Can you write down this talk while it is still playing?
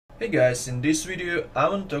Hey guys, in this video I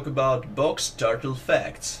want to talk about box turtle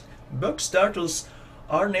facts. Box turtles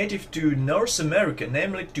are native to North America,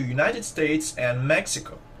 namely to United States and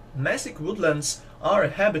Mexico. Mesic woodlands are a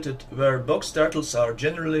habitat where box turtles are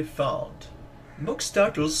generally found. Box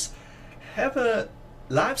turtles have a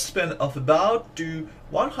lifespan of about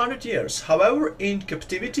 100 years. However, in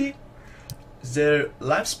captivity their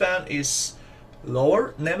lifespan is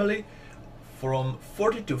lower, namely from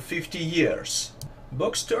 40 to 50 years.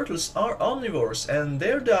 Box turtles are omnivores and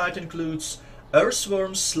their diet includes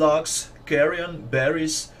earthworms, slugs, carrion,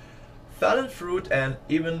 berries, fallen fruit and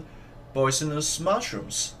even poisonous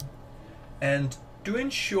mushrooms. And to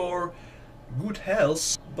ensure good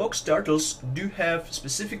health, box turtles do have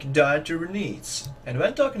specific dietary needs. And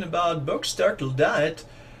when talking about box turtle diet,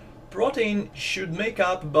 protein should make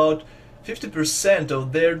up about 50%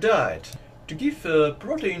 of their diet. To give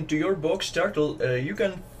protein to your box turtle, you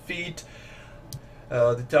can feed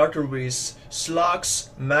the turtle with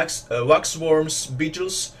slugs, waxworms,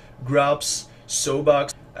 beetles, grubs,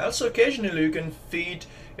 sawbugs. Also occasionally you can feed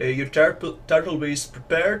your turtle with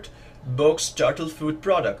prepared box turtle food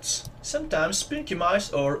products. Sometimes pinky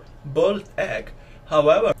mice or boiled egg.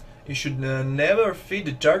 However, you should never feed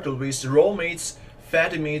the turtle with raw meats,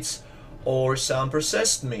 fatty meats or some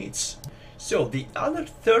processed meats. So the other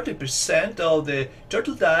 30% of the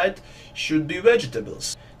turtle diet should be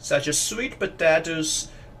vegetables, such as sweet potatoes,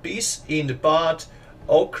 peas in the pot,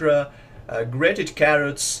 okra, grated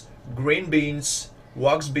carrots, green beans,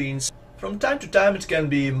 wax beans. From time to time it can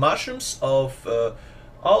be mushrooms of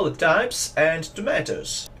all the types and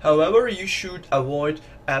tomatoes. However, you should avoid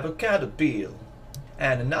avocado peel.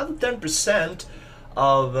 And another 10%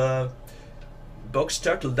 of box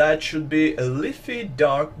turtle diet should be leafy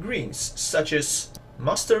dark greens, such as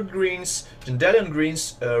mustard greens, dandelion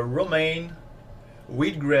greens, romaine,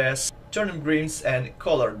 wheatgrass, turnip greens and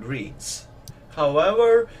collard greens.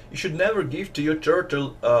 However, you should never give to your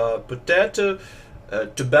turtle potato,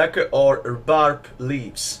 tobacco or rhubarb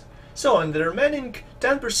leaves. So, in the remaining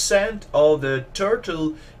 10% of the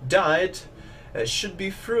turtle diet should be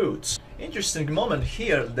fruits. Interesting moment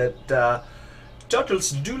here that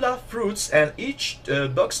turtles do love fruits, and each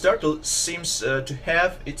box turtle seems to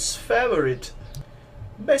have its favorite.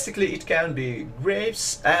 Basically, it can be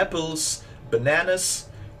grapes, apples, bananas,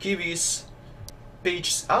 kiwis,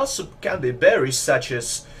 peaches. Also can be berries such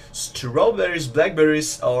as strawberries,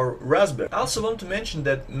 blackberries or raspberries. I also want to mention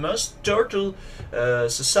that most turtle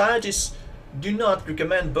societies do not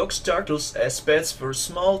recommend box turtles as pets for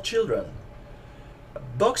small children.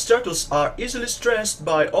 Box turtles are easily stressed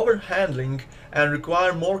by overhandling and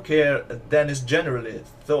require more care than is generally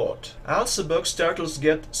thought. Also, box turtles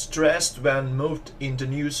get stressed when moved into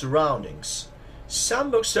new surroundings.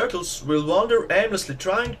 Some box turtles will wander aimlessly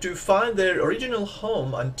trying to find their original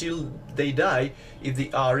home until they die if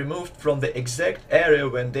they are removed from the exact area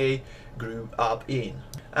when they grew up in.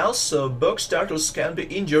 Also, box turtles can be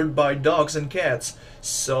injured by dogs and cats,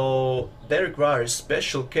 so they require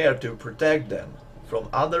special care to protect them from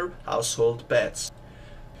other household pets.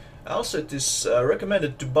 Also, it is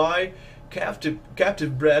recommended to buy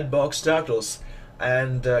captive bred box turtles,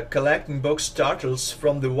 and collecting box turtles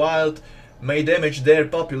from the wild may damage their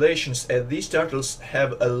populations, as these turtles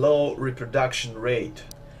have a low reproduction rate.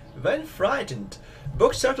 When frightened,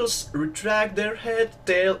 box turtles retract their head,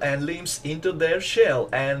 tail and limbs into their shell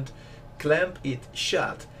and clamp it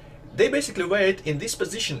shut. They basically wait in this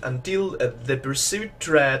position until the perceived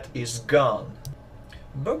threat is gone.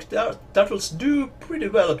 Box turtles do pretty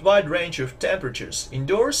well at wide range of temperatures.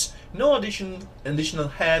 Indoors, no additional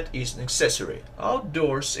hat is necessary.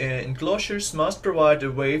 Outdoors, enclosures must provide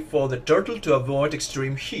a way for the turtle to avoid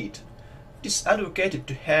extreme heat. It is advocated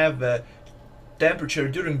to have a temperature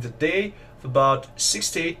during the day of about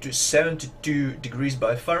 68 to 72 degrees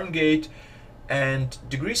by Fahrenheit and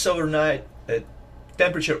degrees overnight,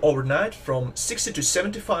 temperature overnight from 60 to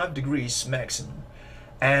 75 degrees maximum.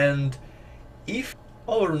 And if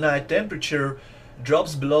overnight temperature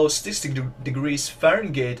drops below 60 degrees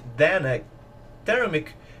Fahrenheit, then a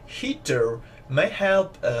thermic heater may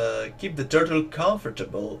help keep the turtle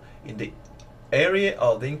comfortable in the area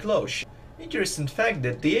of the enclosure. Interesting fact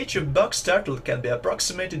that the age of box turtle can be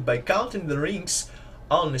approximated by counting the rings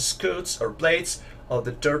on the scutes or plates of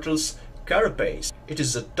the turtle's carapace. It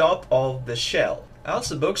is the top of the shell.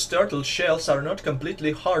 Also, box turtle shells are not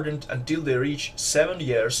completely hardened until they reach 7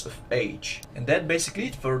 years of age. And that's basically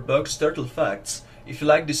it for box turtle facts. If you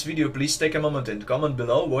like this video, please take a moment and comment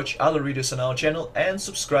below, watch other videos on our channel and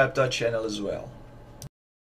subscribe to our channel as well.